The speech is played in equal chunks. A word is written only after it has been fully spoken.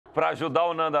Para ajudar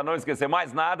o Nando a não esquecer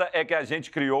mais nada, é que a gente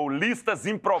criou listas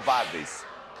improváveis.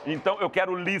 Então, eu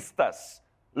quero listas.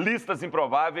 Listas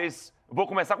improváveis. Vou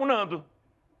começar com o Nando.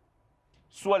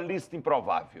 Sua lista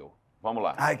improvável. Vamos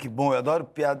lá. Ai, que bom. Eu adoro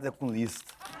piada com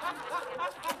lista.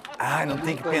 Ai, não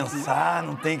tem que pensar,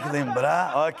 não tem que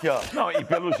lembrar. Olha aqui, ó. Não, e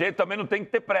pelo jeito também não tem que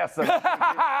ter pressa.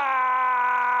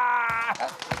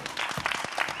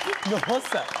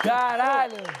 Nossa!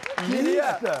 Caralho!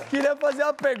 Queria fazer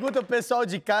uma pergunta pro pessoal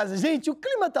de casa. Gente, o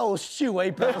clima tá hostil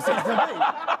aí pra vocês também?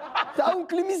 Tá um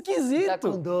clima esquisito. Tá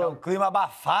com dor. É um clima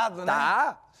abafado, né?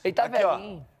 Tá. Ele tá Aqui, ó.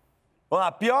 velhinho. Vamos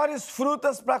lá. Piores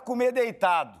frutas pra comer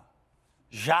deitado.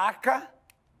 Jaca,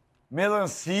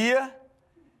 melancia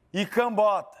e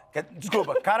cambota.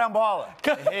 Desculpa, carambola.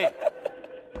 Errei.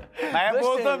 Mas é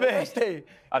bom também. Gostei.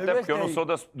 Até porque eu não sou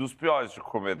dos piores de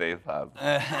comer deitado.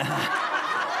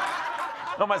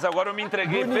 Não, mas agora eu me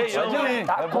entreguei feião.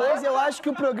 Tá, mas eu acho que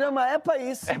o programa é pra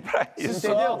isso. É pra isso.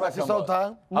 Entendeu? Pra se soltar.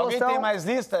 Alguém Mostrar tem um- mais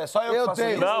lista? É só eu que faço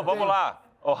lista? Não, vamos lá.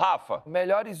 Ô, Rafa,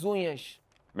 Melhores unhas.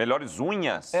 melhores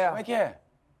unhas? É. Como é que é?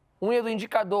 Unha do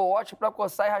indicador, ótimo pra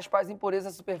coçar e raspar as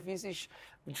impurezas de superfícies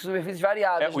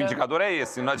variadas, O né? indicador é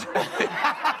esse. Não adianta.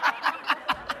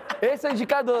 Esse é o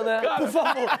indicador, né? Por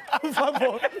favor.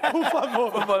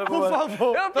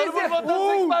 Eu fiz isso. 1,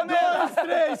 2,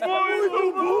 3.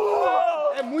 Muito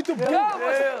bom! É muito bom. Calma,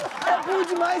 É bom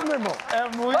demais, meu irmão. É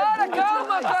muito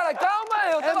calma, cara, calma.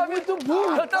 Eu tava muito vendo,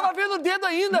 burro. Eu tava vendo o dedo Meu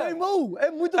ainda. irmão, é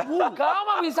muito burro.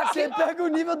 Calma, isso aqui. Você pega o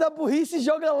nível da burrice e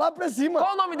joga lá pra cima.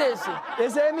 Qual o nome desse?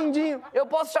 Esse aí é Mindinho. Eu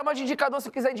posso chamar de indicador se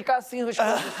quiser indicar assim as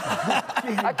coisas.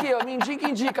 Aqui, ó, Mindinho que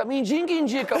indica. Mindinho que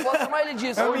indica. Eu posso chamar ele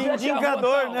disso. É o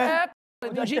indicador, né?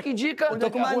 Mindinho que indica. Eu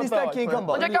tô com uma lista aqui, hein,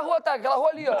 Cambó. Onde é que a rua tá? Aquela rua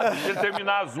ali, ó. Deixa ele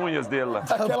terminar as unhas dele lá.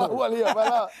 Aquela rua ali, ó, vai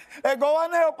lá. É igual o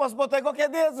anel, posso botar em qualquer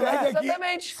dedo, né?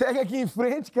 Exatamente. Segue aqui em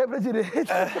frente, quebra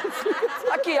direito.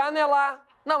 Aqui, anelar.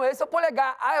 Não, esse é o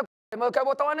polegar. Mas eu quero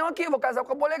botar um anel aqui, vou casar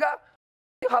com o polegar.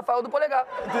 Rafael do polegar.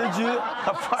 Entendi.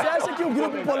 Você acha que o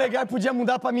grupo Polegar podia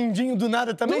mudar pra Mindinho do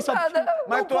nada também? Do nada.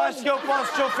 Mas tu acha que eu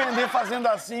posso te ofender fazendo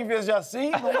assim em vez de assim?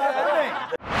 Não vai também.